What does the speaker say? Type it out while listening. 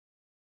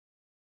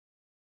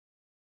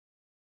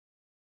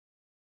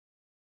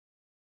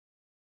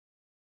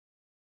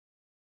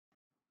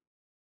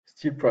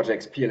Steel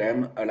Projects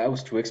PLM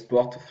allows to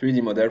export a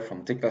 3D model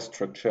from Tekla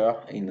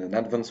Structure in an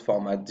advanced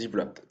format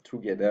developed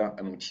together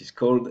and which is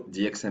called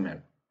the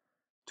XML.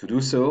 To do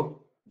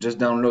so, just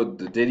download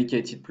the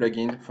dedicated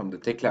plugin from the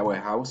Tekla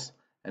warehouse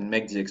and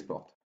make the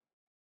export.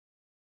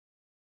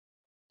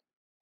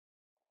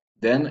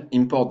 Then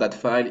import that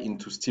file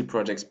into Steel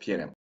Projects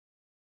PLM.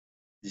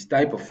 This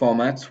type of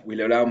format will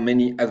allow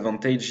many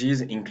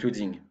advantages,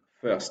 including,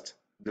 first,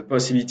 the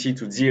possibility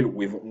to deal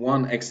with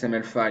one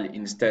XML file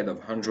instead of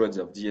hundreds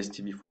of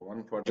DSTB for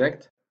one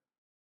project.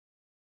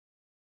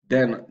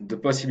 Then the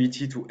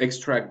possibility to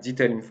extract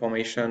detailed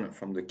information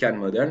from the CAD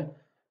model,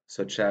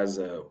 such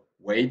as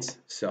weight,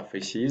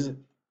 surfaces,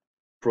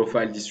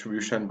 profile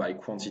distribution by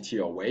quantity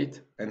or weight,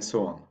 and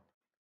so on.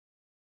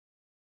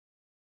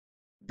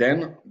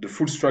 Then the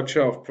full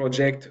structure of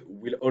project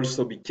will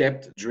also be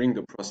kept during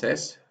the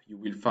process. You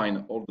will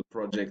find all the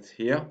projects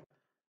here,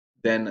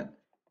 then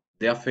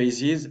their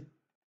phases,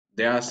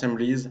 their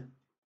assemblies,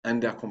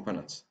 and their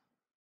components.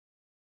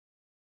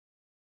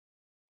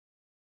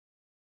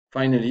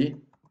 Finally,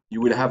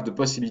 you will have the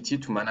possibility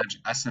to manage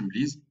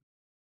assemblies,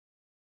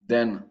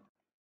 then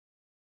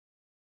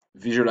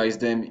visualize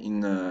them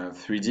in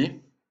 3D,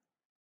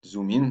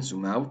 zoom in,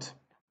 zoom out,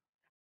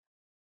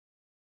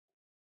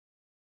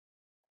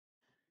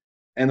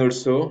 and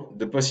also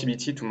the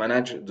possibility to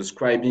manage the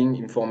scribing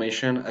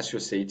information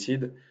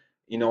associated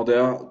in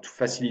order to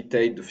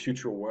facilitate the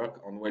future work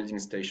on welding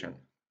station.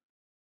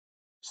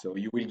 So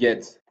you will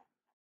get,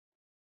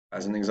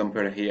 as an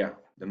example here,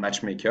 the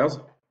matchmakers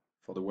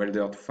for the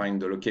welder to find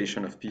the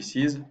location of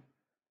pieces,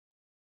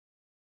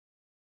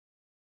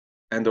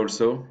 and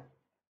also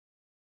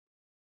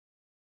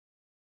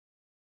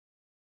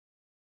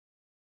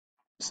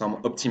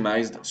some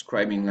optimized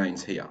scribing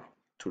lines here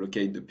to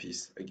locate the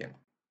piece again.